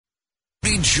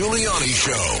Giuliani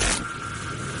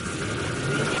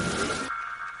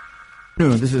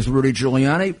Show. This is Rudy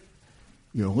Giuliani.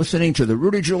 You're listening to the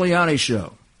Rudy Giuliani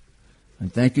Show.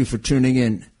 And thank you for tuning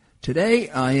in. Today,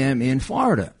 I am in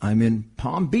Florida. I'm in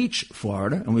Palm Beach,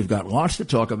 Florida, and we've got lots to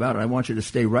talk about. I want you to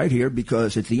stay right here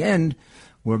because at the end,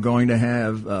 we're going to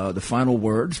have the final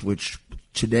words, which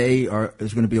today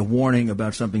is going to be a warning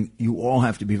about something you all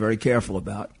have to be very careful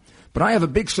about. But I have a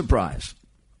big surprise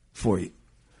for you,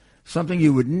 something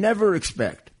you would never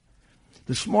expect.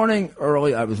 This morning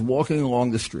early, I was walking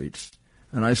along the streets,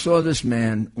 and I saw this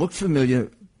man, looked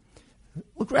familiar,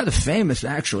 looked rather famous,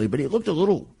 actually, but he looked a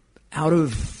little out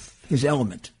of his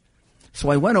element. So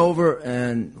I went over,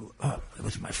 and it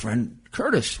was my friend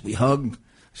Curtis. We hugged. I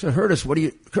said, Curtis, what are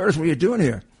you doing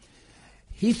here?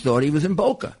 He thought he was in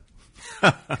Boca.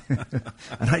 And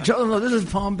I told him, no, this is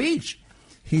Palm Beach.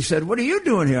 He said, what are you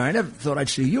doing here? I never thought I'd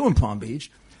see you in Palm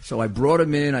Beach. So I brought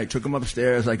him in. I took him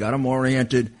upstairs. I got him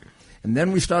oriented. And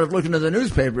then we started looking at the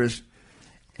newspapers.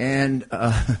 And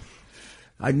I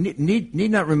need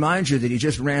not remind you that he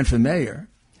just ran for mayor.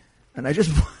 And I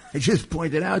just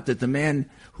pointed out that the man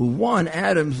who won,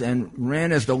 Adams, and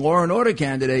ran as the law and order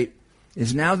candidate,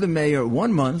 is now the mayor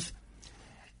 1 month.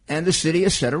 And the city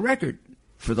has set a record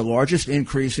for the largest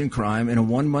increase in crime in a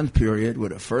 1 month period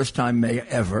with a first-time mayor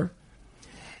ever.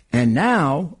 And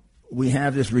now we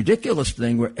have this ridiculous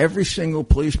thing where every single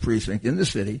police precinct in the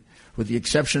city, with the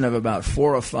exception of about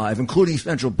 4 or 5, including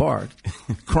Central Park,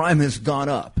 crime has gone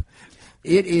up.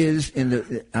 It is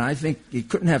and I think you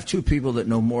couldn't have two people that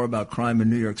know more about crime in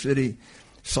New York City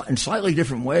in slightly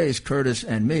different ways, Curtis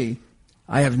and me.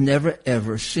 I have never,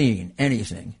 ever seen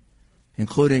anything,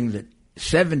 including the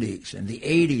 70s and the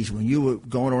 80s when you were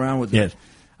going around with yes.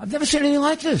 I've never seen anything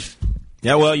like this.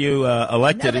 Yeah, well, you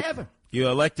elected Never, ever. You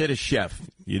elected a chef.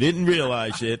 You didn't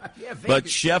realize it, Yeah, but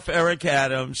Chef Eric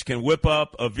Adams can whip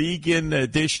up a vegan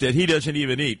dish that he doesn't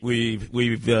even eat. We've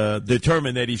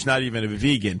determined that he's not even a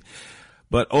vegan.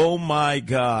 But, oh, my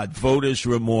God, voters'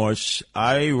 remorse.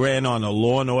 I ran on a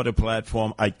law and order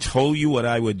platform. I told you what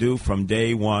I would do from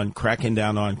day one, cracking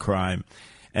down on crime.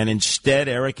 And instead,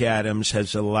 Eric Adams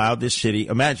has allowed this city.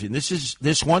 Imagine,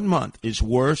 this 1 month is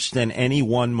worse than any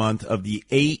 1 month of the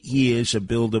 8 years of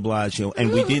Bill de Blasio.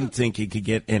 And we didn't think it could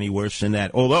get any worse than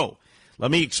that. Although, let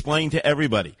me explain to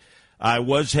everybody. I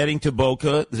was heading to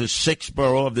Boca, the sixth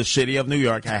borough of the city of New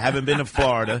York. I haven't been to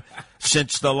Florida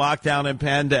since the lockdown and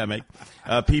pandemic.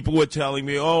 People were telling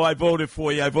me, oh, I voted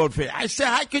for you, I said,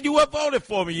 how could you have voted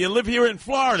for me? You live here in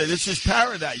Florida. This is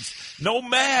paradise. No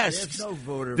masks. There's no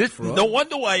voter fraud. No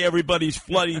wonder why everybody's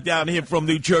flooding down here from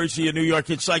New Jersey and New York.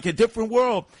 It's like a different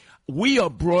world. We are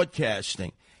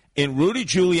broadcasting in Rudy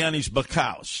Giuliani's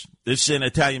backhouse. This in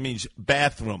Italian means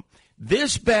bathroom.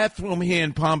 This bathroom here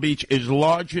in Palm Beach is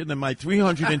larger than my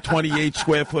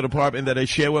 328-square-foot apartment that I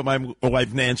share with my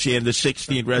wife Nancy and the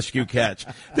 16 rescue cats.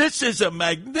 This is a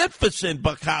magnificent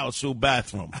backhouse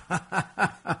bathroom.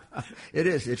 It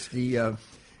is. It's the,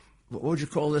 what would you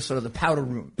call this? Sort of the powder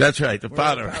room. That's right, the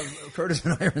powder. Curtis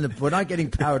and I are we're not getting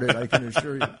powdered, I can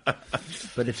assure you.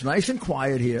 But it's nice and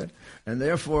quiet here, and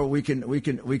therefore we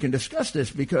can discuss this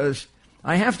because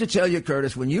I have to tell you,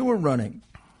 Curtis, when you were running,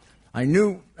 I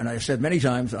knew, and I've said many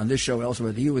times on this show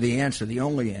elsewhere, that you were the answer, the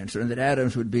only answer, and that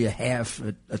Adams would be a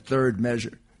third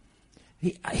measure.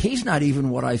 He's not even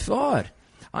what I thought.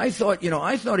 I thought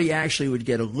he actually would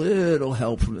get a little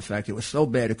help from the fact it was so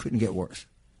bad it couldn't get worse.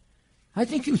 I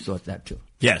think you thought that too.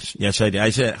 Yes, I did.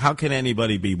 I said, how can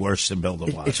anybody be worse than Bill de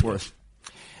Blasio? It's worse.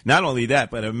 Not only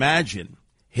that, but imagine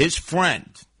his friend,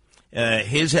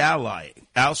 his ally,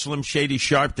 Al Slim Shady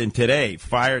Sharpton today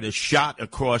fired a shot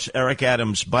across Eric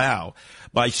Adams' bow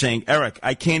by saying, Eric,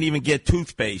 I can't even get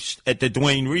toothpaste at the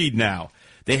Duane Reade now.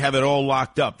 They have it all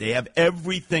locked up. They have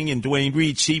everything in Duane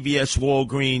Reade, CVS,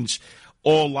 Walgreens,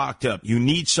 all locked up. You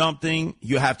need something,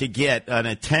 you have to get an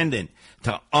attendant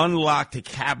to unlock the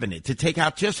cabinet, to take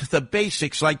out just the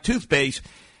basics like toothpaste.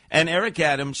 And Eric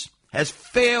Adams has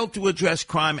failed to address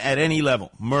crime at any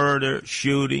level. Murder,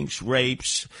 shootings,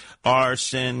 rapes,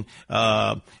 arson.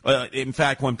 In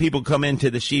fact, when people come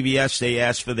into the CVS, they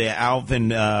ask for their Alvin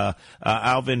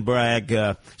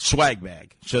Bragg swag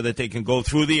bag so that they can go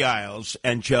through the aisles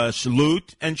and just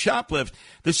loot and shoplift.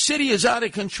 The city is out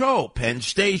of control. Penn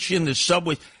Station, the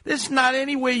subway. There's not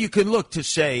any way you can look to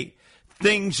say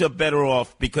things are better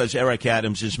off because Eric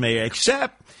Adams is mayor,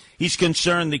 except he's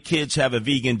concerned the kids have a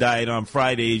vegan diet on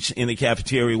Fridays in the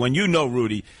cafeteria when you know,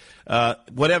 Rudy,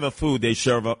 whatever food they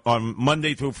serve on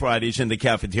Monday through Fridays in the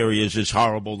cafeterias is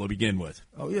horrible to begin with.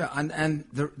 Oh, yeah. And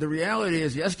the reality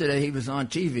is yesterday he was on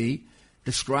TV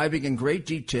describing in great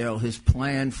detail his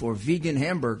plan for vegan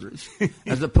hamburgers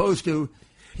as opposed to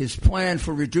his plan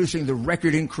for reducing the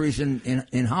record increase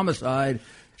in homicide,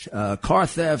 car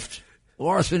theft,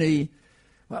 larceny.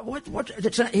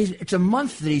 It's a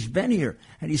month that he's been here,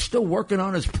 and he's still working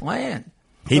on his plan.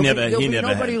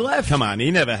 Nobody left. Come on,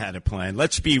 he never had a plan.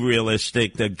 Let's be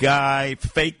realistic. The guy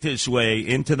faked his way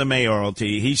into the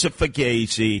mayoralty. He's a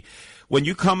Fugazzi. When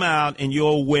you come out and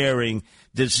you're wearing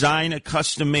designer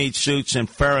custom-made suits and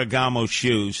Ferragamo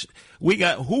shoes,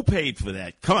 who paid for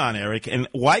that? Come on, Eric. And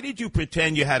why did you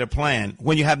pretend you had a plan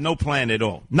when you have no plan at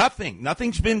all?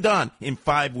 Nothing's been done in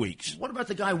 5 weeks. What about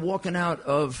the guy walking out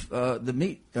of the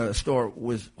meat store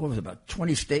with, what was it, about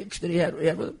 20 steaks that he had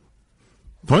with him?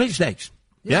 20 steaks.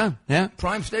 Yeah.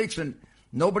 Prime steaks, and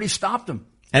nobody stopped him.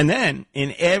 And then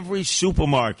in every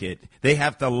supermarket, they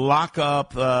have to lock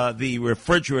up the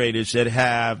refrigerators that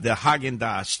have the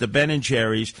Haagen-Dazs, the Ben &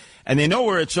 Jerry's, and they know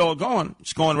where it's all going.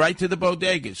 It's going right to the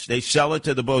bodegas. They sell it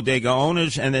to the bodega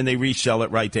owners, and then they resell it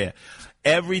right there.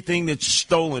 Everything that's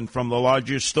stolen from the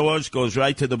larger stores goes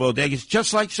right to the bodegas,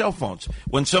 just like cell phones.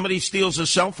 When somebody steals a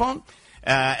cell phone,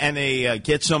 and they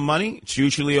get some money, it's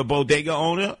usually a bodega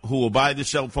owner who will buy the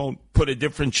cell phone, put a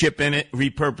different chip in it,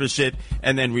 repurpose it,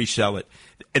 and then resell it.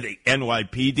 The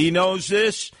NYPD knows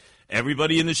this.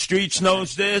 Everybody in the streets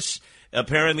knows this.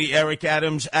 Apparently, Eric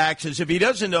Adams acts as if he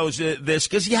doesn't know this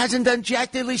because he hasn't done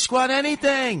jack diddly squat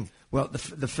anything. Well,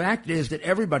 the fact is that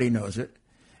everybody knows it.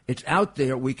 It's out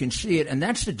there. We can see it. And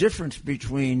that's the difference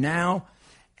between now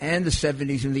and the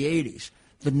 70s and the 80s.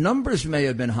 The numbers may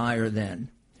have been higher then,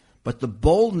 but the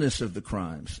boldness of the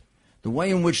crimes, the way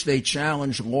in which they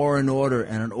challenge law and order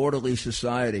and an orderly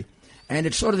society, and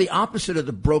it's sort of the opposite of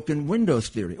the broken windows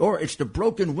theory. Or it's the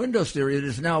broken windows theory that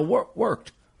has now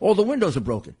worked. All the windows are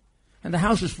broken, and the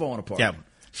house is falling apart. Yeah.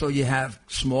 So you have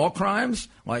small crimes,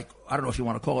 like, I don't know if you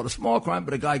want to call it a small crime,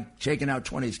 but a guy taking out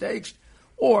 20 steaks,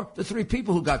 or the 3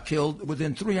 people who got killed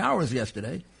within 3 hours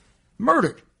yesterday,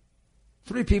 murdered.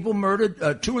 3 people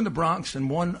murdered, 2 in the Bronx and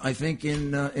 1, I think,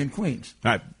 in Queens.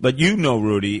 All right. But you know,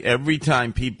 Rudy, every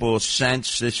time people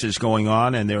sense this is going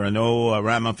on and there are no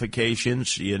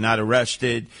ramifications, you're not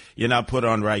arrested, you're not put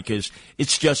on Rikers,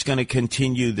 it's just going to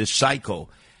continue this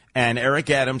cycle. And Eric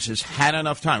Adams has had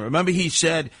enough time. Remember, he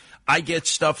said, I get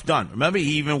stuff done. Remember,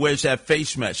 he even wears that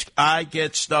face mask. I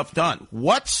get stuff done.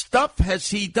 What stuff has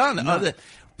he done? No.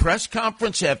 Press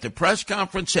conference after press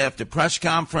conference after press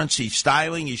conference. He's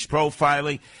styling. He's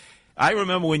profiling. I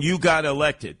remember when you got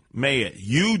elected, Mayor,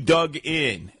 you dug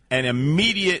in and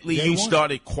immediately you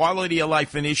started quality of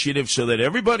life initiatives so that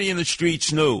everybody in the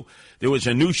streets knew there was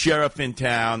a new sheriff in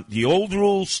town. The old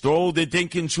rules, throw the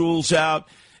Dinkins rules out.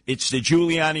 It's the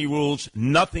Giuliani rules.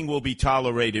 Nothing will be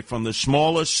tolerated from the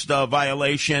smallest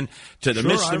violation to the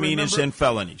misdemeanors and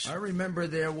felonies. I remember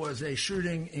there was a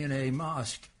shooting in a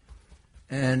mosque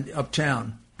and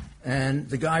uptown, and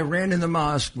the guy ran in the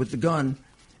mosque with the gun,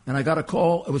 and I got a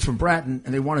call. It was from Bratton,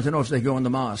 and they wanted to know if they go in the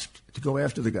mosque to go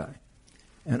after the guy.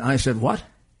 And I said, what?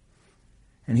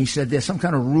 And he said, there's some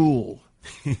kind of rule.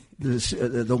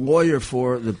 The lawyer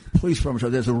for the police department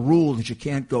said there's a rule that you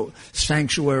can't go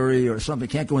sanctuary or something,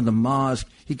 can't go in the mosque.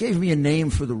 He gave me a name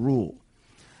for the rule.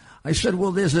 I said,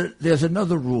 well, there's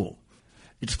another rule.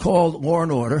 It's called law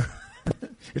and order.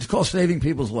 It's called saving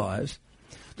people's lives.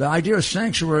 The idea of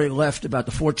sanctuary left about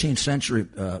the 14th century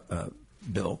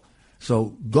bill.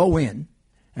 So go in.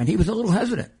 And he was a little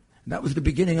hesitant. That was the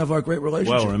beginning of our great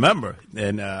relationship. Well, remember,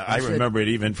 and I remember it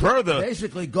even further.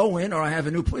 Basically, go in or I have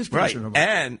a new police commissioner. Right.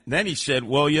 And then he said,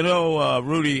 well, you know,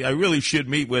 Rudy, I really should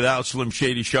meet with Al Slim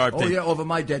Shady Sharpton. Oh, yeah, over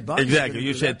my dead body. Exactly.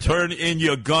 You said, turn in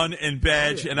your gun and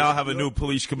badge, and I'll have a new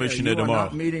police commissioner tomorrow. You are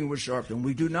not meeting with Sharpton.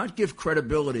 We do not give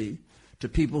credibility to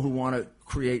people who want to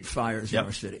create fires in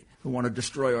our city, who want to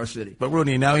destroy our city. But,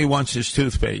 Rudy, now he wants his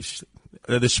toothpaste.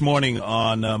 This morning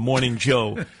on Morning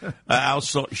Joe, Al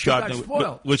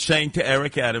Sharpton was saying to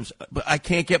Eric Adams, but I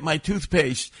can't get my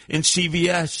toothpaste in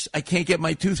CVS. I can't get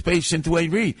my toothpaste in Duane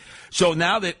Reade. So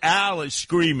now that Al is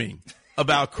screaming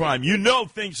about crime, you know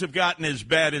things have gotten as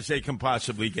bad as they can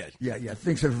possibly get. Yeah,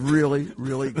 things have really,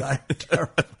 really gotten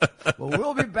terrible. Well,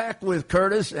 we'll be back with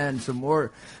Curtis and some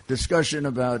more discussion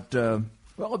about,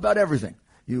 about everything.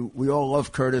 We all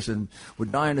love Curtis, and we're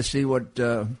dying to see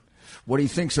what he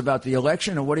thinks about the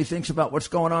election and what he thinks about what's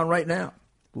going on right now.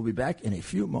 We'll be back in a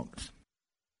few moments.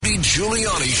 The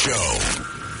Giuliani Show.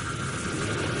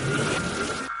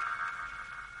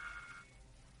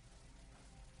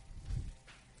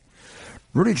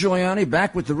 Rudy Giuliani,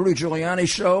 back with the Rudy Giuliani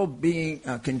Show, being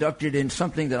conducted in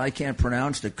something that I can't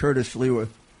pronounce, that Curtis Lewa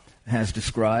has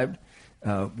described.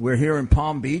 We're here in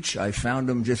Palm Beach. I found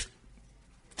him just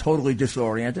totally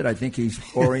disoriented. I think he's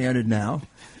oriented now.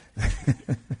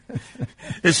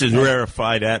 This is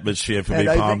rarefied atmosphere for me,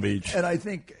 Palm Beach. And I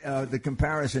think the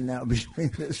comparison now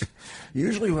between this,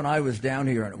 usually when I was down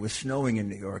here and it was snowing in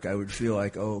New York, I would feel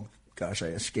like, oh, gosh, I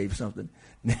escaped something.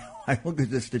 Now I look at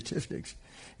the statistics,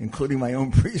 including my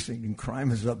own precinct, and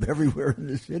crime is up everywhere in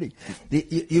the city.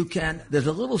 There's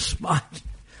a little spot.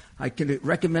 I can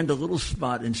recommend a little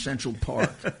spot in Central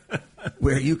Park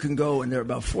where you can go, and there are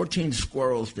about 14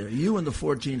 squirrels there. You and the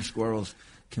 14 squirrels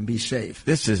can be safe.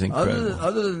 This is incredible.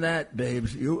 Other than that,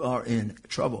 babes, you are in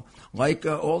trouble. Like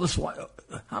all this.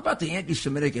 How about the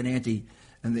anti-Semitic and the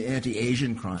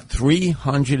anti-Asian crime?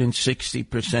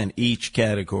 360% each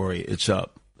category. It's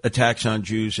up. Attacks on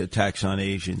Jews, attacks on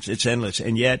Asians. It's endless.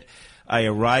 And yet, I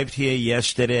arrived here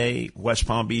yesterday, West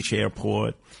Palm Beach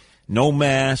Airport. No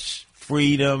masks,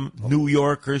 freedom, New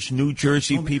Yorkers, New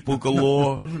Jersey people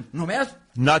galore. No mask?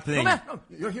 Nothing. No mask? No,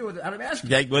 you're here without a mask?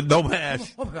 Yeah, with no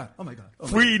mask. Oh, my God. Oh, my God. Oh,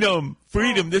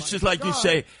 Freedom. This is like you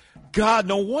say, God,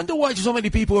 no wonder why so many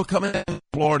people are coming to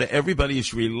Florida. Everybody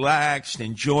is relaxed,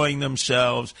 enjoying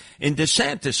themselves in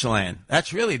DeSantis land.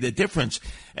 That's really the difference.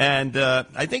 And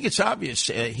I think it's obvious.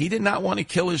 He did not want to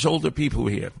kill his older people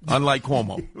here, unlike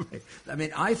Cuomo. Right. I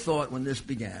mean, I thought when this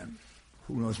began,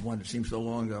 who knows when, it seems so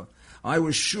long ago, I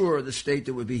was sure the state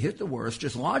that would be hit the worst,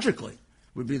 just logically,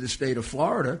 would be the state of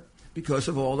Florida because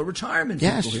of all the retirement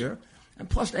people here. And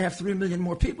plus, they have 3 million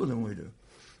more people than we do.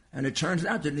 And it turns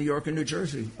out that New York and New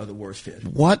Jersey are the worst hit.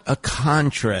 What a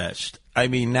contrast. I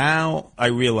mean, now I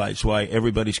realize why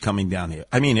everybody's coming down here.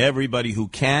 I mean, everybody who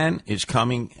can is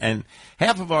coming. And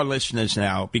half of our listeners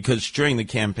now, because during the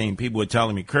campaign, people were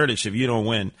telling me, Curtis, if you don't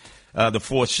win, the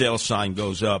for sale sign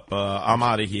goes up. I'm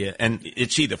out of here. And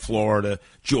it's either Florida,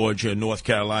 Georgia, North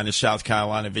Carolina, South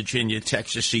Carolina, Virginia,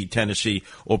 Texas, Tennessee,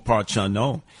 or parts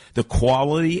unknown. The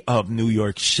quality of New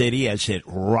York City has hit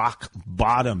rock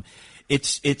bottom.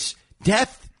 It's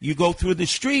death. You go through the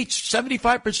streets,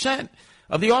 75%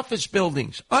 of the office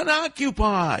buildings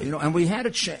unoccupied. You know, and we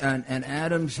had and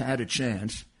Adams had a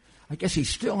chance. I guess he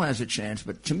still has a chance.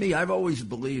 But to me, I've always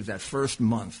believed that first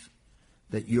month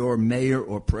that you're mayor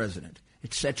or president,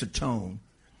 it sets a tone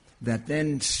that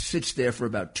then sits there for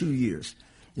about 2 years.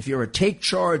 If you're a take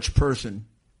charge person,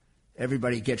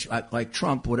 everybody gets like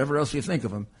Trump, whatever else you think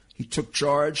of him. He took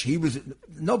charge.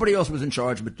 Nobody else was in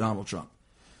charge but Donald Trump.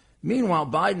 Meanwhile,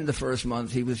 Biden, the first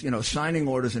month, he was, signing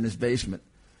orders in his basement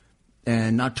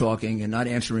and not talking and not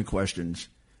answering questions.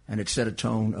 And it set a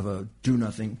tone of a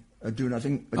do-nothing.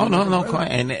 No, quite.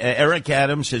 And Eric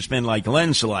Adams has been like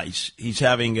lens lice. He's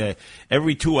having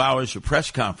every 2 hours a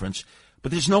press conference,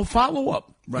 but there's no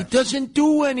follow-up. Right. He doesn't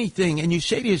do anything. And you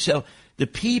say to yourself, the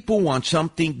people want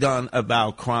something done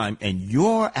about crime, and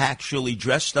you're actually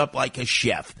dressed up like a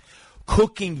chef,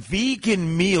 cooking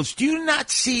vegan meals. Do you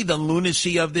not see the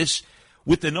lunacy of this?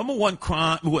 With the number one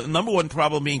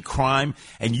problem being crime,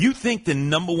 and you think the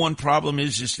number one problem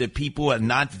is that people are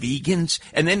not vegans,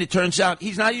 and then it turns out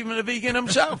he's not even a vegan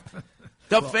himself.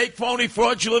 Fake, phony,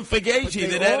 fraudulent Fugazzi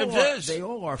that Adams is. They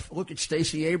all are. Look at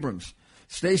Stacey Abrams.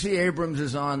 Stacey Abrams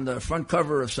is on the front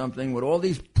cover of something with all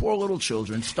these poor little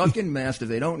children stuck in masks that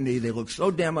they don't need. They look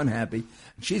so damn unhappy.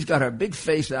 She's got her big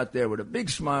face out there with a big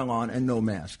smile on and no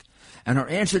mask. And her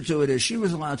answer to it is she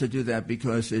was allowed to do that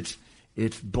because it's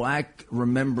Black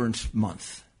Remembrance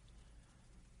Month.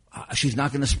 She's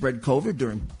not going to spread COVID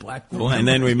during Black Remembrance. Well, and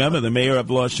then remember, the mayor of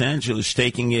Los Angeles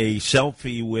taking a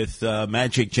selfie with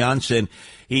Magic Johnson.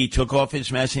 He took off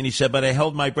his mask and he said, but I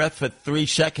held my breath for 3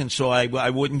 seconds so I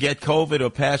wouldn't get COVID or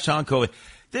pass on COVID.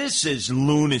 This is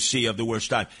lunacy of the worst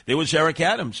type. There was Eric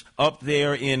Adams up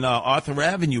there in Arthur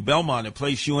Avenue, Belmont, a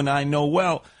place you and I know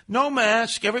well. No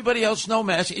mask. Everybody else no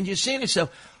mask. And you're saying to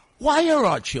yourself, why are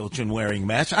our children wearing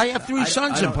masks? I have three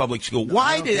sons in public school.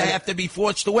 Why do they have to be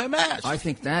forced to wear masks? I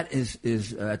think that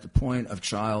is at the point of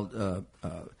child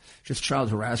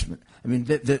harassment. I mean,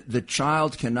 the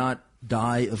child cannot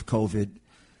die of COVID.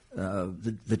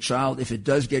 The child, if it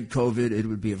does get COVID, it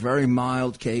would be a very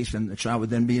mild case, and the child would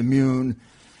then be immune.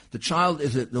 The child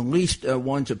is the least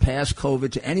one to pass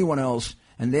COVID to anyone else,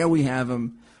 and there we have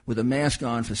him with a mask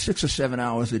on for 6 or 7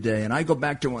 hours a day. And I go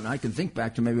back to when I can think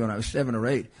back to maybe when I was 7 or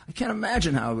 8. I can't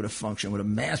imagine how I would have functioned with a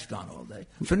mask on all day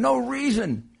for no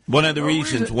reason. One of the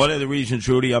reasons,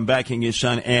 Rudy, I'm backing your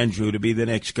son Andrew to be the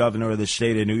next governor of the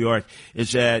state of New York,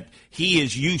 is that he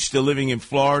is used to living in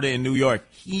Florida and New York.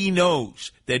 He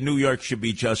knows that New York should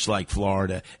be just like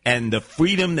Florida. And the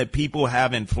freedom that people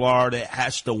have in Florida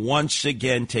has to once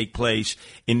again take place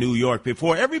in New York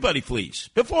before everybody flees,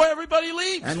 before everybody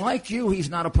leaves. And like you, he's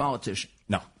not a politician.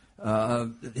 No.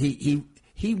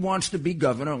 He wants to be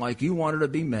governor like you wanted to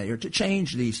be mayor to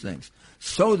change these things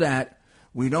so that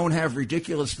We don't have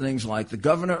ridiculous things like the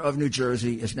governor of New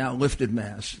Jersey has now lifted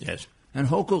masks. Yes. And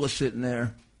Hochul is sitting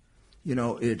there.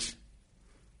 It's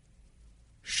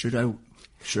should I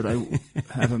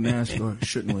have a mask or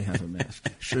shouldn't we have a mask?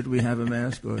 Should we have a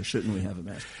mask or shouldn't we have a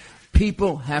mask?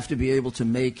 People have to be able to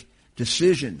make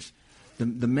decisions.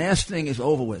 The mask thing is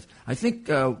over with. I think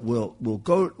we'll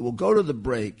go to the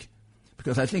break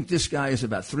because I think this guy is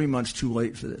about 3 months too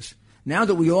late for this. Now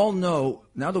that we all know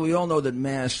that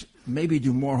masks maybe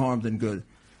do more harm than good,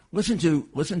 listen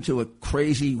to a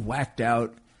crazy, whacked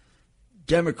out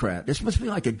Democrat. This must be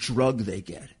like a drug they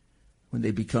get when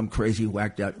they become crazy,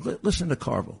 whacked out. Listen to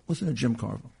Carville. Listen to Jim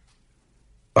Carville.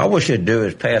 I wish they'd do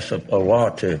is pass a law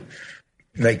to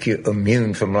make you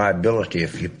immune from liability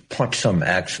if you punch some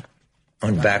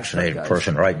unvaccinated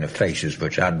person right in the faces,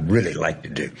 which I'd really like to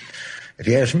do. If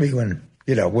you ask me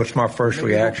what's my first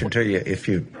reaction to you if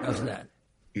you... How's that?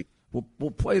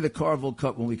 We'll play the Carville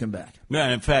Cup when we come back. Yeah,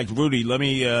 in fact, Rudy, let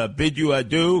me bid you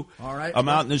adieu. All right. I'm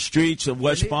out in the streets of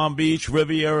West Palm Beach,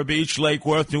 Riviera Beach, Lake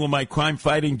Worth, doing my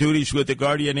crime-fighting duties with the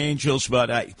Guardian Angels. But,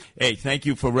 hey, thank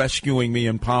you for rescuing me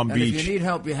in Palm Beach. If you need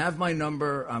help, you have my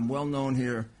number. I'm well-known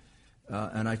here,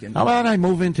 and I can... How about I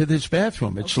move into this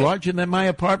bathroom? It's larger than my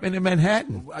apartment in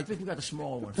Manhattan. I think we got a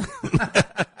smaller one.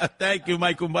 Thank you,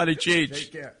 Michael Buttigieg.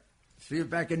 Take care. See you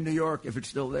back in New York if it's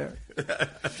still there.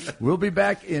 We'll be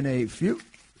back in a few.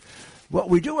 Well,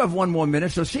 we do have 1 more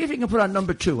minute, so see if you can put on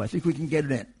number 2. I think we can get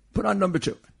it in. Put on number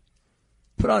 2.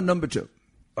 Put on number 2.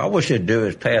 I wish they'd do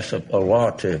is pass a law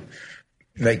to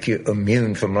make you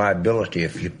immune from liability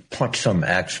if you punch some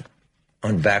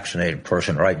unvaccinated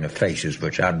person right in the faces,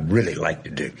 which I'd really like to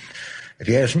do. If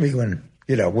you ask me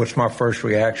what's my first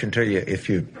reaction to you if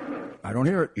you... I don't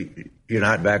hear it. You're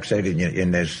not vaccinated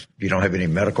and you don't have any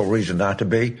medical reason not to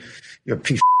be, you're a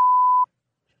piece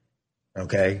of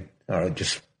okay? Or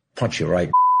just punch you right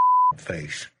in the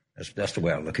face. That's the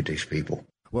way I look at these people.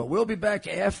 Well, we'll be back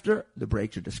after the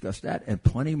break to discuss that and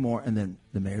plenty more, and then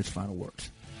the mayor's final words.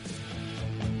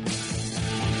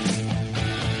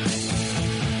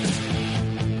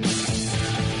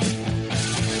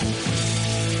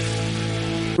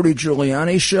 Rudy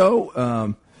Giuliani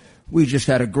Show. We just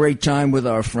had a great time with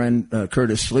our friend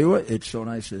Curtis Sliwa. It's so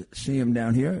nice to see him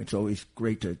down here. It's always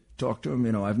great to talk to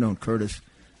him. I've known Curtis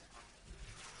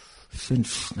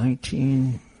since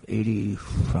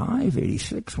 1985,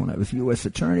 86, when I was U.S.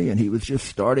 Attorney, and he was just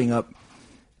starting up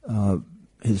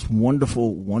his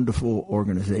wonderful, wonderful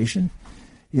organization.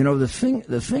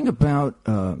 The thing about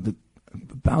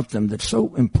about them that's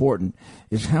so important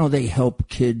is how they help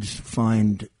kids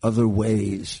find other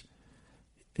ways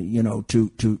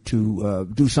to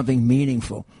do something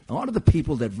meaningful. A lot of the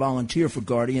people that volunteer for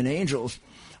Guardian Angels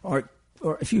or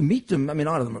if you meet them, a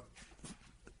lot of them are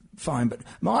fine, but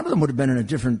a lot of them would have been in a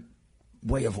different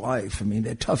way of life.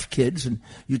 They're tough kids, and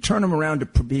you turn them around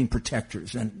to being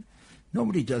protectors, and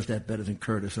nobody does that better than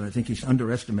Curtis, and I think he's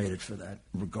underestimated for that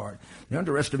regard. They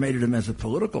underestimated him as a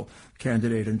political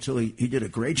candidate until he did a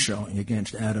great showing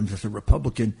against Adams as a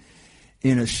Republican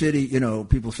in a city.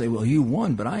 People say, well, you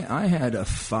won, but I had a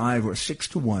 5 or 6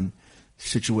 to 1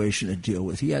 situation to deal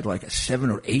with. He had like a 7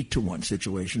 or 8 to 1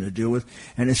 situation to deal with,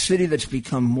 and a city that's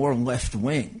become more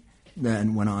left-wing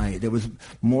than there was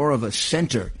more of a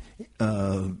center.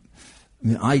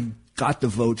 I got the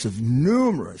votes of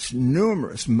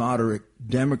numerous moderate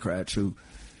Democrats who,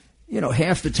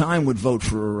 half the time would vote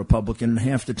for a Republican and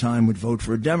half the time would vote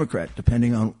for a Democrat,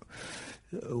 depending on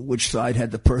which side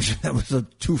had the person that was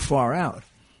too far out.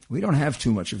 We don't have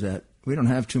too much of that. We don't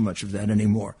have too much of that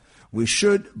anymore. We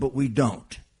should, but we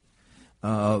don't.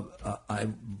 I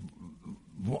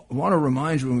want to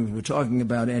remind you, when we were talking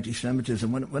about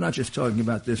anti-Semitism, we're not just talking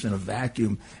about this in a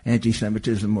vacuum,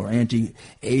 anti-Semitism or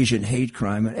anti-Asian hate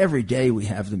crime. And every day we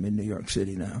have them in New York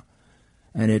City now.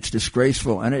 And it's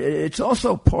disgraceful. And it's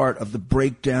also part of the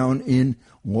breakdown in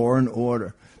law and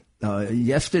order.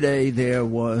 Yesterday there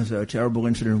was a terrible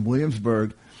incident in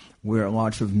Williamsburg where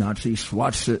lots of Nazi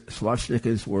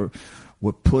swastikas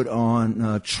were put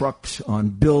on trucks, on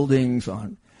buildings,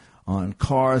 on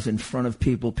cars in front of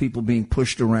people being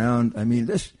pushed around.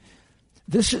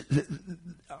 This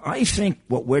I think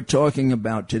what we're talking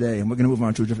about today, and we're going to move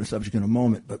on to a different subject in a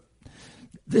moment, but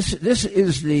this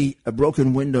is the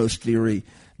broken windows theory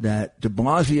that de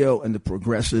Blasio and the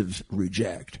progressives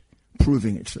reject,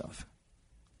 proving itself.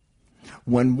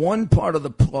 When one part of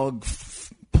the plug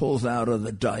pulls out of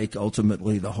the dike,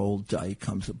 ultimately the whole dike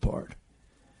comes apart.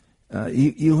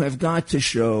 You have got to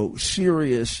show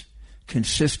serious,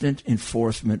 consistent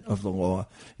enforcement of the law.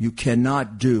 You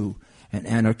cannot do an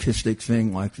anarchistic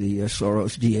thing like the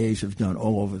Soros DAs have done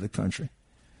all over the country.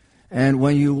 And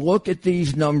when you look at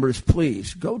these numbers,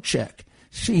 please go check.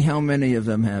 See how many of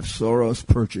them have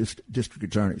Soros-purchased district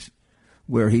attorneys,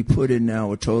 where he put in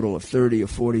now a total of $30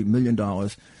 or $40 million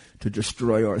to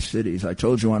destroy our cities. I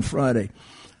told you on Friday,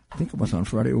 I think it was on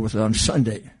Friday or was it on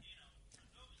Sunday,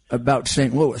 about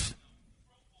St. Louis.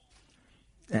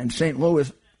 And St.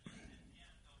 Louis...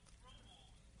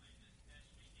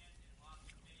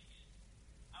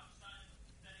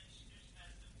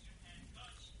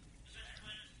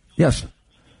 Yes.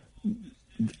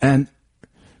 And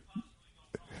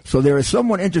so there is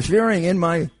someone interfering in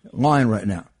my line right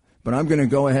now. But I'm going to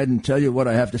go ahead and tell you what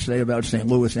I have to say about St.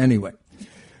 Louis anyway.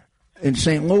 In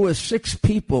St. Louis, 6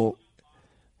 people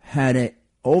had an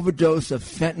overdose of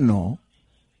fentanyl,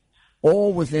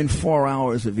 all within 4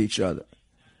 hours of each other.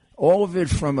 All of it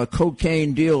from a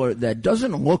cocaine dealer that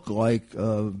doesn't look like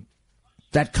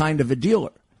that kind of a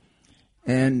dealer.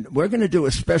 And we're going to do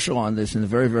a special on this in the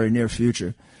very, very near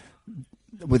future.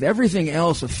 With everything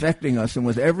else affecting us and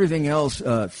with everything else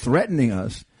threatening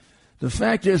us, the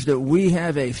fact is that we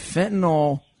have a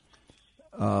fentanyl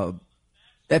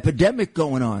epidemic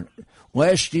going on.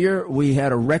 Last year, we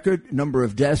had a record number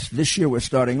of deaths. This year, we're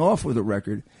starting off with a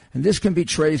record. And this can be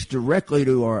traced directly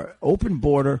to our open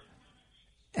border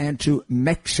and to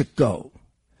Mexico.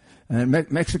 And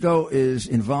Mexico is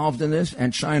involved in this,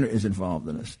 and China is involved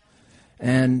in this.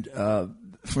 And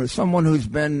for someone who's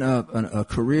been a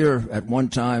career at one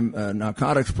time a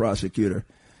narcotics prosecutor,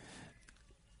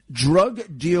 drug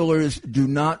dealers do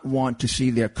not want to see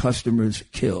their customers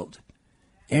killed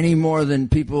any more than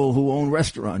people who own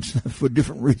restaurants for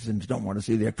different reasons don't want to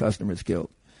see their customers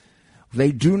killed.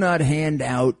 They do not hand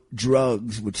out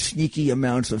drugs with sneaky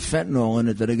amounts of fentanyl in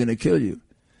it that are going to kill you.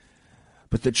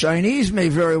 But the Chinese may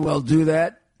very well do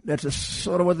that. That's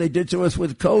sort of what they did to us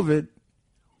with COVID.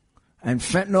 And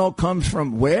fentanyl comes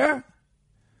from where?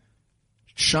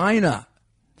 China,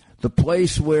 the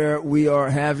place where we are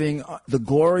having the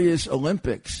glorious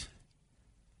Olympics.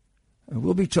 And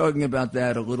we'll be talking about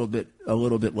that a little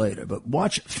bit later. But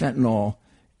watch fentanyl.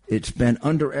 It's been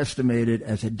underestimated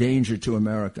as a danger to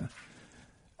America.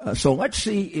 So let's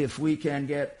see if we can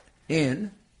get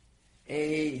in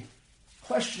a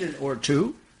question or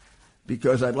two,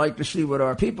 because I'd like to see what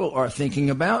our people are thinking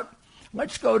about.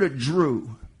 Let's go to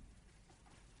Drew.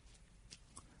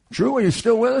 Drew, are you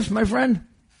still with us, my friend?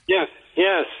 Yes.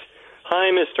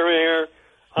 Hi, Mr. Mayor.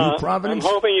 New Providence?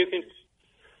 I'm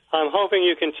hoping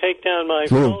you can take down my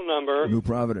Drew, phone number. New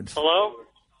Providence. Hello?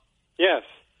 Yes.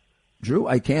 Drew,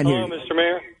 I can't hear you. Hello, Mr.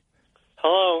 Mayor.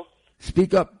 Hello?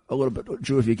 Speak up a little bit,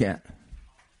 Drew, if you can.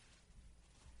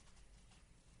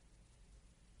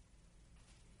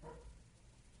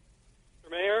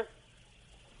 Mr. Mayor?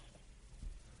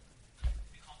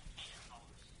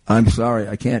 I'm sorry,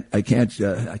 I can't get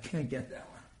that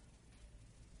one.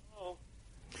 Hello?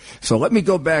 So let me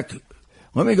go back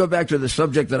to the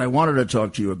subject that I wanted to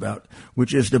talk to you about,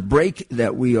 which is the break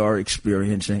that we are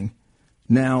experiencing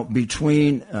now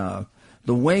between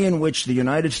the way in which the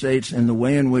United States and the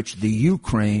way in which the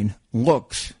Ukraine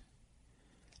looks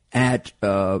at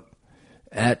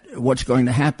what's going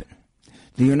to happen.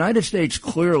 The United States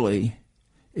clearly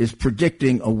is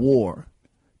predicting a war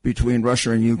between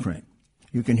Russia and Ukraine.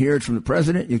 You can hear it from the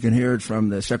president. You can hear it from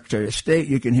the Secretary of State.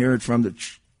 You can hear it from the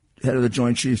head of the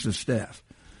Joint Chiefs of Staff.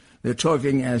 They're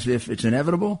talking as if it's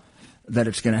inevitable, that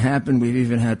it's going to happen. We've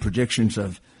even had predictions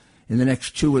of in the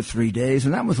next 2 or 3 days,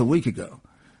 and that was a week ago.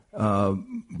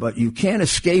 But you can't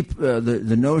escape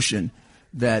the notion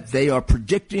that they are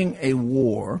predicting a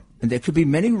war, and there could be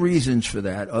many reasons for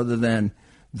that other than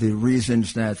the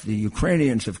reasons that the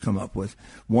Ukrainians have come up with.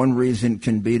 One reason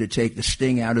can be to take the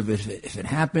sting out of it if it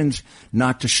happens,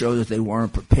 not to show that they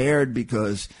weren't prepared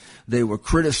because they were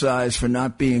criticized for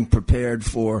not being prepared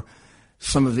for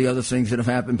some of the other things that have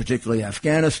happened, particularly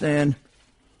Afghanistan.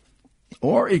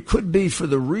 Or it could be for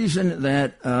the reason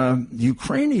that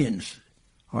Ukrainians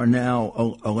are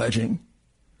now alleging,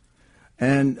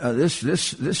 and this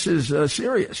is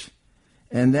serious,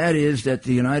 and that is that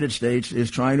the United States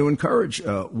is trying to encourage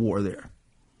war there.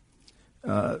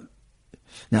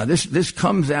 Now, this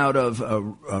comes out of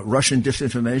Russian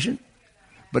disinformation,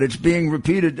 but it's being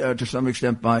repeated to some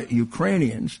extent by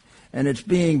Ukrainians, and it's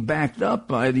being backed up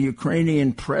by the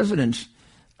Ukrainian president's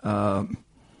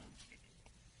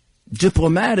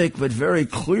diplomatic but very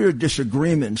clear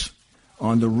disagreements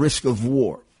on the risk of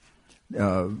war,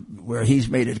 where he's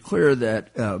made it clear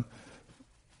that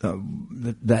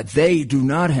that they do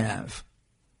not have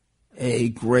a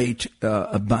great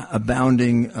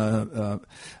abounding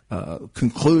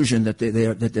conclusion that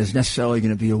that there's necessarily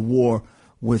going to be a war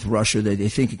with Russia, that they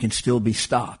think it can still be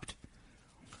stopped.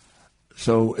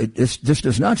 So this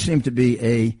does not seem to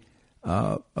be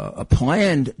a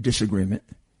planned disagreement.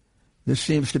 This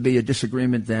seems to be a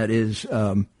disagreement that is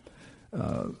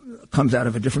comes out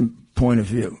of a different point of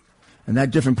view. And that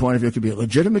different point of view could be a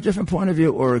legitimate different point of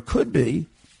view, or it could be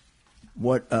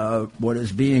what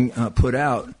is being put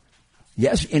out,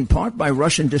 yes, in part by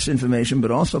Russian disinformation,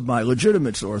 but also by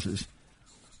legitimate sources,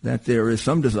 that there is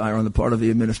some desire on the part of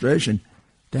the administration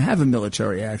to have a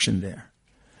military action there.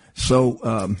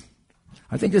 So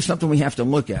I think it's something we have to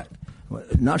look at,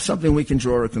 not something we can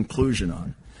draw a conclusion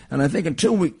on. And I think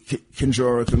until we can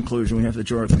draw a conclusion, we have to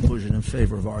draw a conclusion in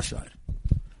favor of our side,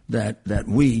 that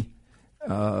we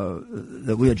are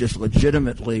just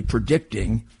legitimately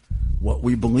predicting what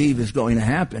we believe is going to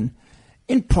happen,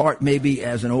 in part maybe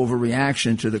as an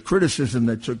overreaction to the criticism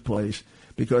that took place,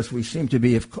 because we seem to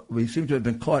have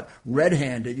been caught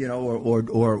red-handed,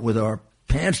 or with our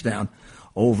pants down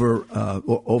over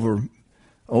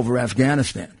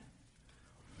Afghanistan.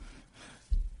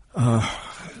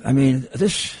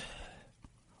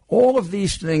 All of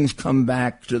these things come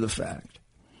back to the fact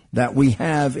that we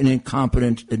have an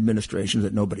incompetent administration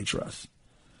that nobody trusts.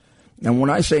 And when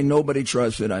I say nobody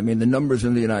trusts it, I mean the numbers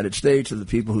in the United States of the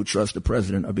people who trust the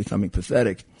president are becoming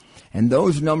pathetic. And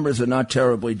those numbers are not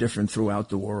terribly different throughout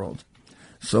the world.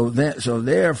 So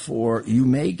therefore, you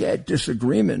may get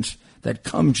disagreements that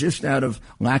come just out of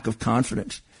lack of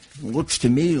confidence. It looks to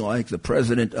me like the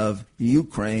president of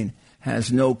Ukraine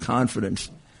has no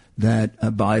confidence that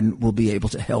Biden will be able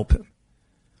to help him.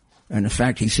 And in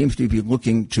fact, he seems to be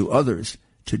looking to others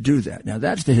to do that. Now,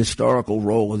 that's the historical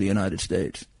role of the United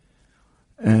States.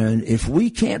 And if we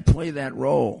can't play that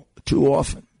role too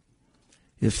often,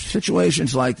 if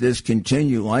situations like this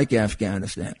continue, like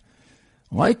Afghanistan,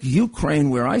 like Ukraine,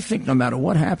 where I think no matter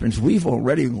what happens, we've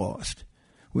already lost.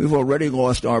 We've already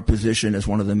lost our position as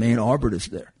one of the main arbiters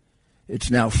there.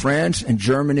 It's now France and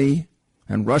Germany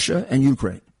and Russia and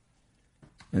Ukraine.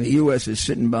 And the U.S. is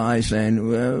sitting by saying,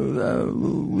 well,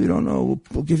 we don't know,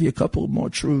 we'll give you a couple more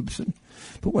troops,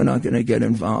 but we're not going to get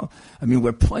involved. I mean,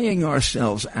 we're playing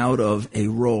ourselves out of a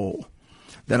role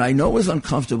that I know is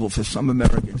uncomfortable for some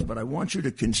Americans, but I want you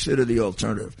to consider the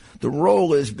alternative. The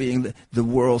role is being the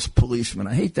world's policeman.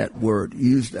 I hate that word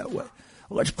used that way.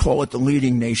 Let's call it the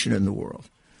leading nation in the world.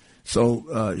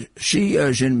 So Xi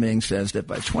Jinping says that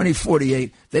by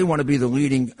 2048, they want to be the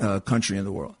leading country in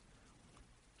the world.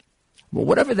 Well,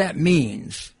 whatever that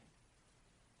means,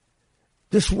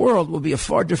 this world will be a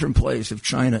far different place if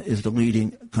China is the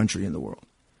leading country in the world.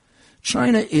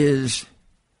 China is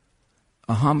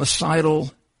a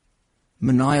homicidal,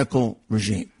 maniacal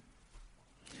regime.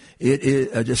 It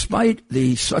is, despite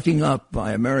the sucking up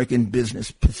by American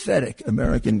business, pathetic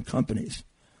American companies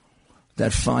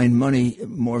that find money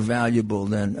more valuable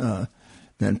than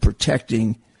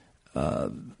protecting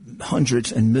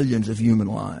hundreds and millions of human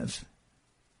lives.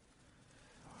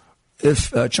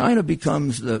 If China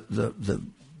becomes the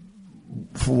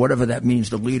for whatever that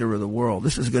means, the leader of the world,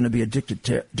 this is going to be a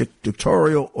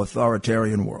dictatorial,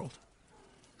 authoritarian world.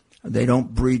 They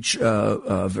don't breach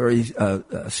very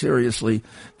seriously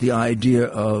the idea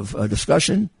of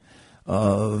discussion,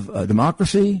 of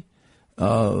democracy,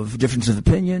 of difference of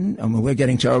opinion. I mean, we're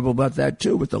getting terrible about that,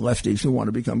 too, with the lefties who want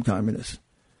to become communists.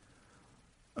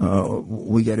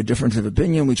 We get a difference of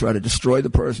opinion. We try to destroy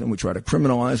the person. We try to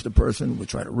criminalize the person. We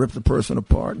try to rip the person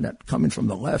apart. And that coming from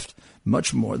the left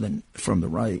much more than from the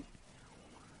right.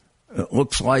 It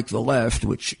looks like the left,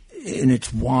 which in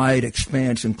its wide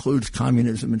expanse includes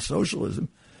communism and socialism,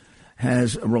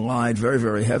 has relied very,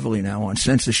 very heavily now on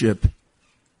censorship,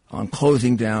 on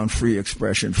closing down free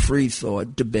expression, free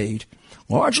thought, debate,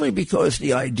 largely because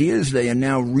the ideas they are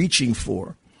now reaching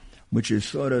for, which is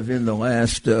sort of in the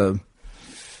last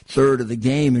third of the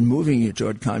game in moving you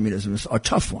toward communism, are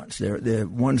tough ones. They're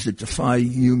ones that defy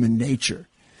human nature.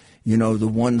 You know, the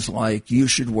ones like you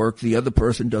should work, the other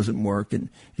person doesn't work, and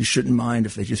you shouldn't mind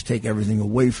if they just take everything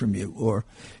away from you, or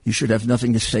you should have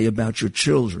nothing to say about your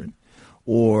children,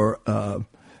 or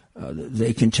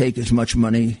they can take as much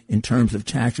money in terms of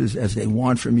taxes as they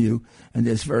want from you, and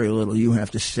there's very little you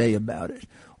have to say about it.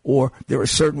 Or there are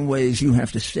certain ways you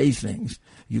have to say things.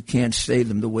 You can't say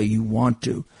them the way you want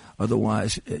to.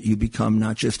 Otherwise, you become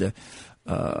not just a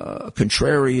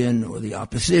contrarian or the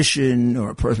opposition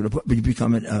or a person, but you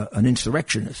become an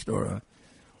insurrectionist or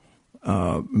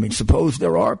suppose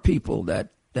there are people that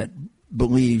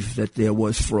believe that there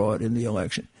was fraud in the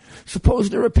election.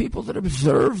 Suppose there are people that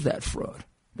observed that fraud.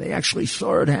 They actually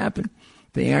saw it happen.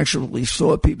 They actually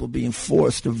saw people being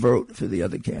forced to vote for the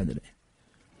other candidate.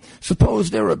 Suppose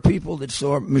there are people that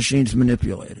saw machines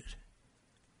manipulated.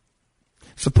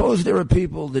 Suppose there are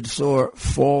people that saw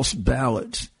false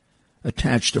ballots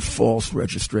attached to false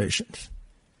registrations.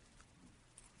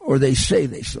 Or they say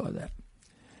they saw that.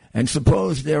 And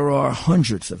suppose there are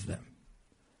hundreds of them.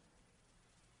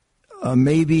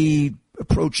 Maybe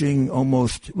approaching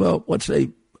almost, well, let's say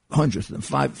hundreds of them,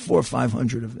 400 or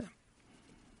 500 of them,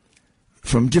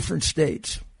 from different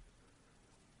states,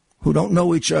 who don't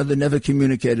know each other, never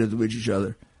communicated with each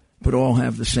other, but all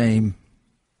have the same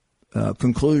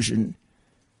conclusion.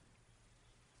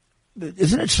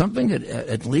 Isn't it something that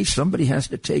at least somebody has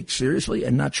to take seriously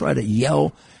and not try to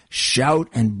yell, shout,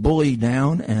 and bully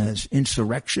down as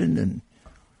insurrection?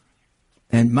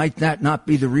 And might that not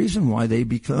be the reason why they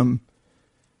become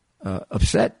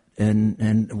upset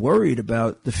and worried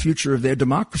about the future of their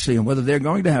democracy and whether they're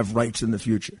going to have rights in the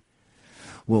future?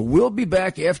 Well, we'll be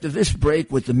back after this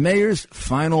break with the mayor's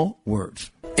final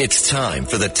words. It's time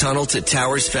for the Tunnel to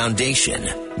Towers Foundation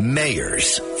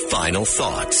Mayor's Final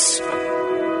Thoughts.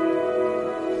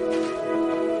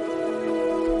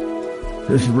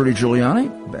 This is Rudy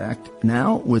Giuliani, back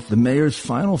now with the mayor's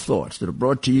final thoughts that are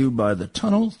brought to you by the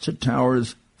Tunnel to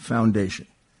Towers Foundation.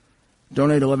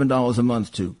 Donate $11 a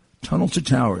month to Tunnel to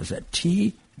Towers at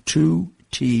T2T.org.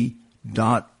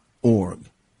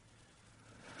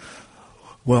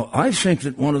 Well, I think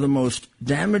that one of the most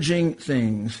damaging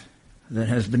things that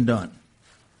has been done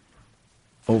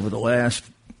over the last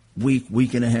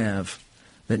week and a half,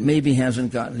 that maybe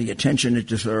hasn't gotten the attention it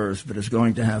deserves, but is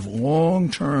going to have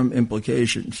long-term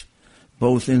implications,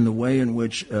 both in the way in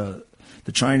which the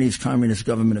Chinese Communist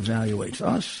government evaluates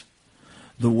us,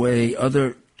 the way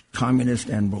other communist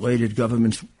and related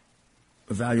governments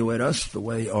evaluate us, the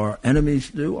way our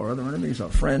enemies do, our other enemies, our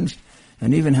friends,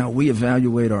 and even how we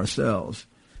evaluate ourselves,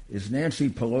 is Nancy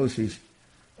Pelosi's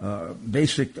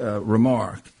basic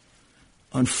remark.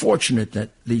 Unfortunate that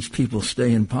these people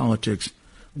stay in politics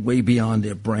way beyond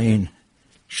their brain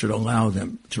should allow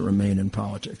them to remain in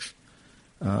politics.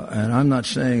 And I'm not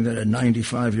saying that a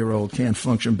 95-year-old can't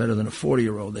function better than a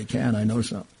 40-year-old. They can, I know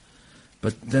some.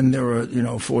 But then there are,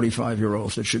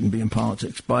 45-year-olds that shouldn't be in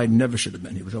politics. Biden never should have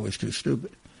been. He was always too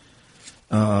stupid.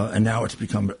 And now it's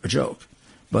become a joke.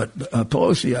 But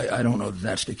Pelosi, I don't know that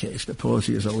that's the case. That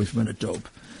Pelosi has always been a dope.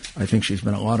 I think she's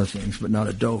been a lot of things, but not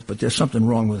a dope. But there's something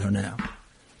wrong with her now.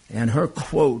 And her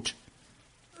quote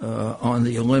on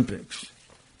the Olympics,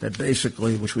 that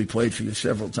basically, which we played for you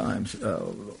several times,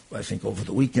 I think over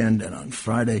the weekend and on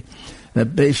Friday,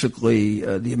 that basically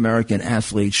the American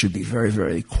athletes should be very,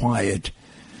 very quiet.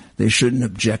 They shouldn't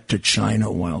object to China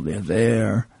while they're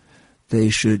there. They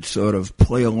should sort of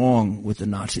play along with the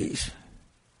Nazis.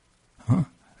 Huh?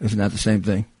 Isn't that the same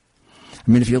thing? I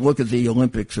mean, if you look at the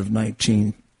Olympics of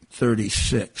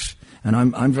 1936, and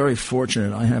I'm very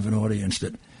fortunate I have an audience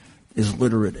that is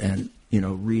literate and,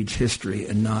 reads history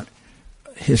and not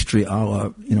history a la,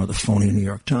 the phony New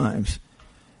York Times.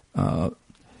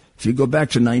 If you go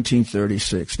back to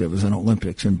 1936, there was an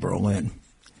Olympics in Berlin,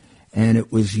 and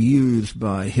it was used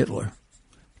by Hitler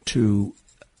to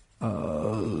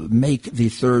make the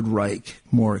Third Reich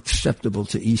more acceptable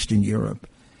to Eastern Europe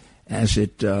as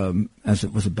it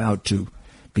was about to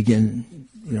begin,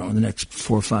 in the next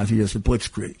 4 or 5 years, the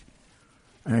Blitzkrieg.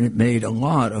 And it made a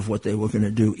lot of what they were going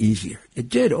to do easier. It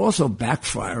did also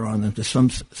backfire on them to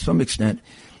some extent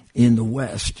in the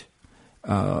West,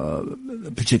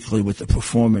 particularly with the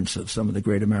performance of some of the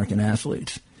great American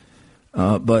athletes.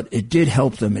 But it did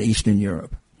help them in Eastern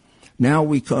Europe. Now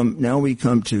we come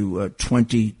to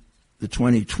the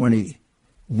 2020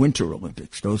 Winter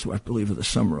Olympics. Those who I believe are the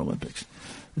Summer Olympics.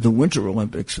 The Winter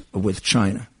Olympics with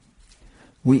China.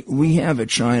 We have a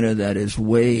China that is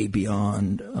way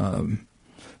beyond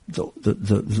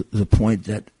the point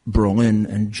that Berlin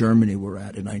and Germany were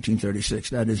at in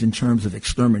 1936. That is in terms of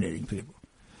exterminating people,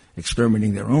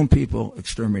 exterminating their own people,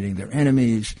 exterminating their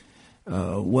enemies,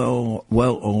 well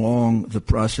along the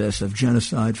process of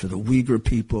genocide for the Uyghur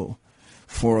people,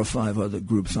 4 or 5 other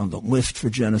groups on the list for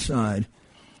genocide.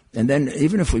 And then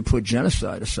even if we put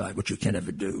genocide aside, which you can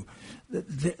never do,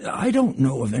 I don't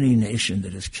know of any nation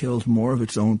that has killed more of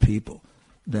its own people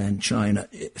than China,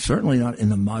 certainly not in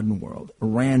the modern world.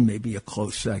 Iran may be a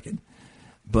close second.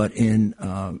 But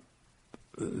for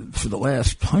the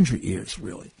last 100 years,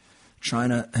 really,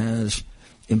 China has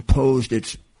imposed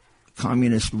its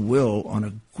communist will on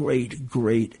a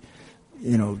great,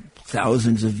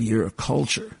 thousands of year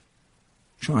culture,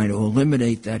 trying to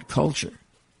eliminate that culture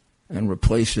and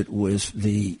replace it with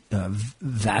the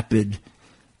vapid,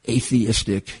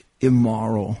 atheistic,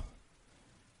 immoral,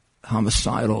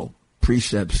 homicidal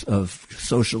precepts of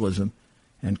socialism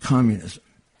and communism.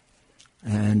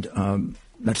 And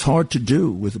that's hard to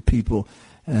do with a people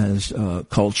as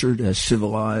cultured, as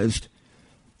civilized,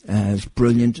 as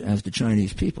brilliant as the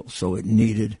Chinese people. So it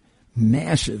needed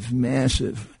massive,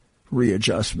 massive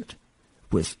readjustment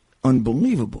with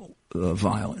unbelievable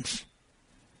violence.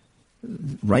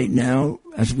 Right now,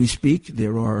 as we speak,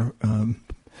 there are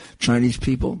Chinese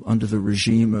people under the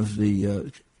regime of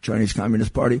the Chinese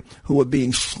Communist Party who are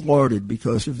being slaughtered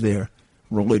because of their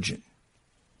religion,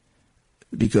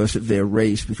 because of their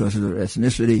race, because of their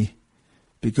ethnicity,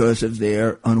 because of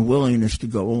their unwillingness to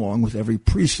go along with every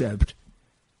precept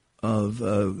of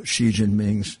Xi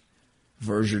Jinping's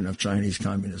version of Chinese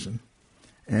communism.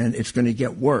 And it's going to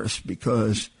get worse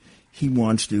because he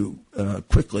wants to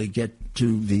quickly get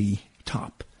to the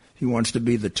top. He wants to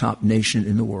be the top nation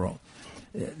in the world.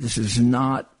 This is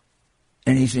not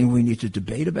anything we need to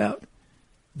debate about.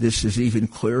 This is even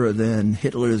clearer than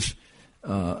Hitler's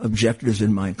objectives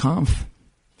in Mein Kampf.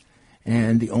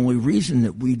 And the only reason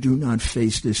that we do not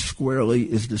face this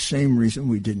squarely is the same reason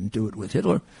we didn't do it with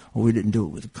Hitler or we didn't do it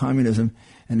with communism,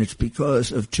 and it's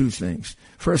because of two things.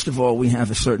 First of all, we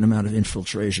have a certain amount of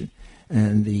infiltration,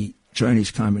 and the Chinese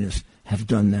communists have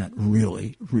done that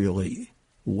really, really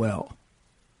well.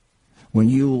 When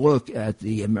you look at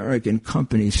the American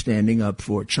companies standing up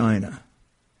for China,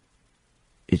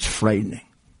 it's frightening.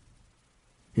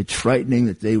 It's frightening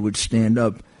that they would stand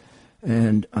up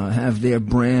and have their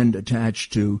brand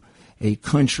attached to a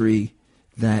country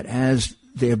that, as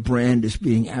their brand is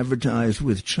being advertised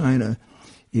with China,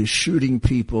 is shooting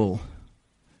people,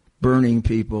 burning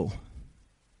people,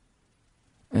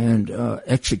 and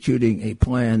executing a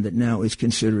plan that now is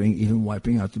considering even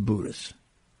wiping out the Buddhists.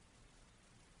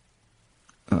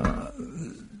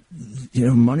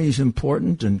 Money is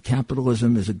important and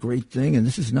capitalism is a great thing, and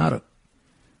this is not a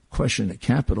question of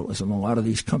capitalism. A lot of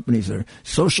these companies are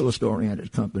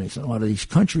socialist-oriented companies, and a lot of these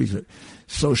countries are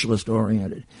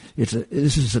socialist-oriented.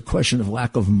 This is a question of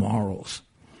lack of morals.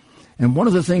 And one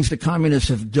of the things the communists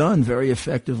have done very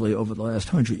effectively over the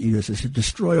last 100 years is to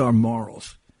destroy our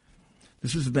morals.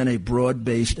 This has been a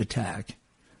broad-based attack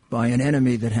by an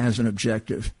enemy that has an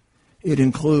objective. It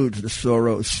includes the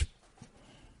Soros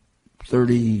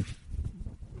 30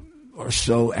 or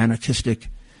so anarchistic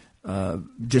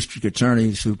district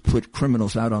attorneys who put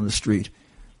criminals out on the street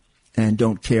and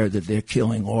don't care that they're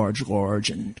killing large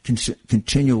and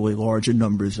continually larger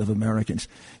numbers of Americans.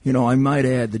 I might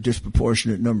add the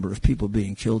disproportionate number of people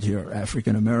being killed here are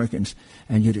African Americans,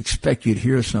 and you'd expect you'd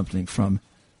hear something from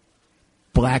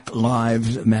Black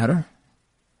Lives Matter.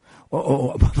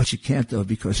 But you can't, though,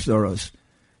 because Soros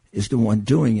is the one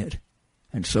doing it,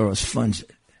 and Soros funds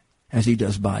it, as he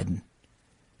does Biden,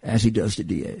 as he does the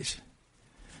DAs.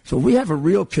 So we have a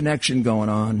real connection going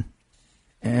on,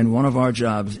 and one of our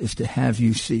jobs is to have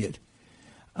you see it.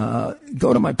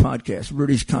 Go to my podcast,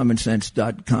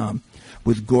 rudyscommonsense.com,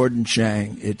 with Gordon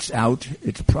Chang. It's out.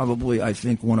 It's probably, I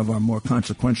think, one of our more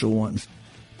consequential ones,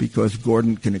 because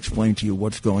Gordon can explain to you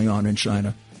what's going on in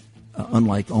China,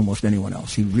 unlike almost anyone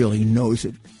else. He really knows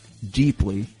it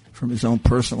deeply from his own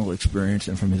personal experience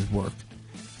and from his work,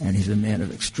 and he's a man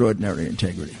of extraordinary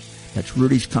integrity. That's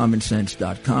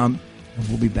rudyscommonsense.com. And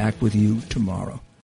we'll be back with you tomorrow.